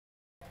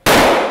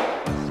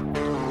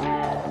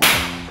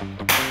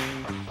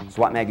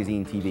S.W.A.T.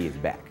 Magazine TV is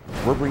back.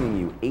 We're bringing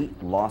you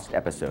 8 lost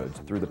episodes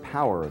through the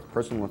power of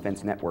Personal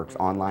Defense Network's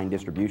online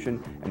distribution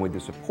and with the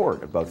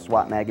support of both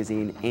S.W.A.T.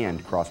 Magazine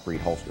and Crossbreed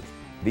Holsters.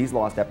 These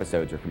lost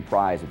episodes are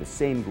comprised of the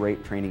same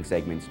great training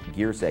segments,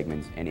 gear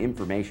segments, and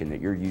information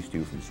that you're used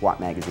to from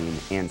S.W.A.T. Magazine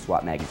and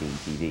S.W.A.T. Magazine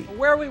TV.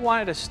 Where we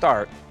wanted to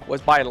start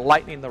was by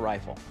lightening the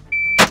rifle.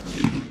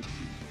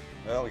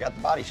 Well, we got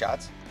the body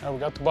shots. We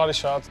got the body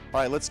shots. All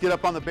right, let's get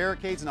up on the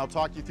barricades and I'll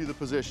talk you through the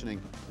positioning.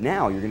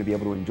 Now you're going to be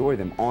able to enjoy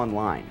them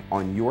online,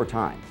 on your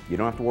time. You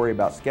don't have to worry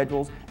about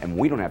schedules, and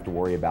we don't have to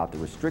worry about the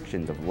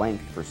restrictions of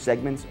length for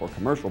segments or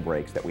commercial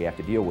breaks that we have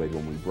to deal with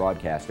when we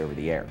broadcast over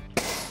the air.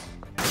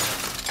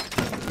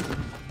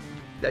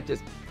 That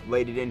just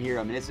laid it in here.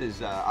 I mean, this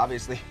is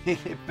obviously, it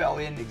fell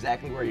in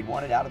exactly where you'd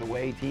want it, out of the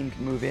way, team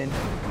can move in.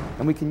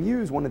 And we can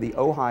use one of the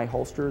Ojai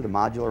holster, the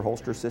modular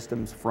holster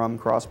systems from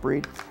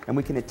Crossbreed, and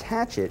we can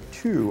attach it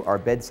to our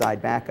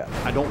bedside backup.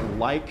 I don't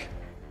like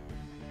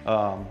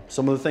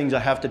some of the things I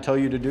have to tell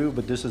you to do,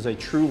 but this is a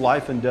true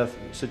life and death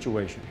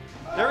situation.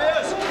 There he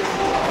is!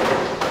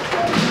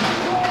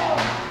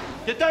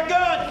 Get that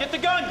gun! Get the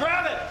gun!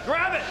 Grab it!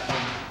 Grab it!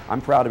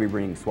 I'm proud to be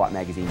bringing S.W.A.T.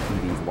 Magazine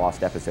TV's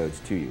lost episodes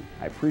to you.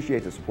 I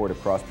appreciate the support of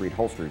Crossbreed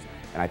Holsters,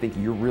 and I think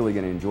you're really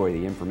going to enjoy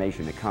the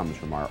information that comes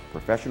from our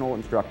professional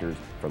instructors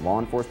for law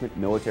enforcement,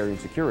 military, and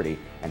security,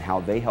 and how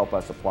they help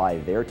us apply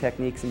their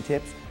techniques and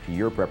tips to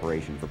your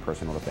preparation for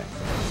personal defense.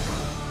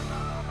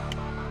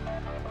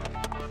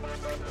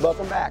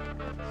 Welcome back.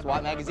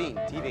 S.W.A.T. Magazine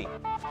TV.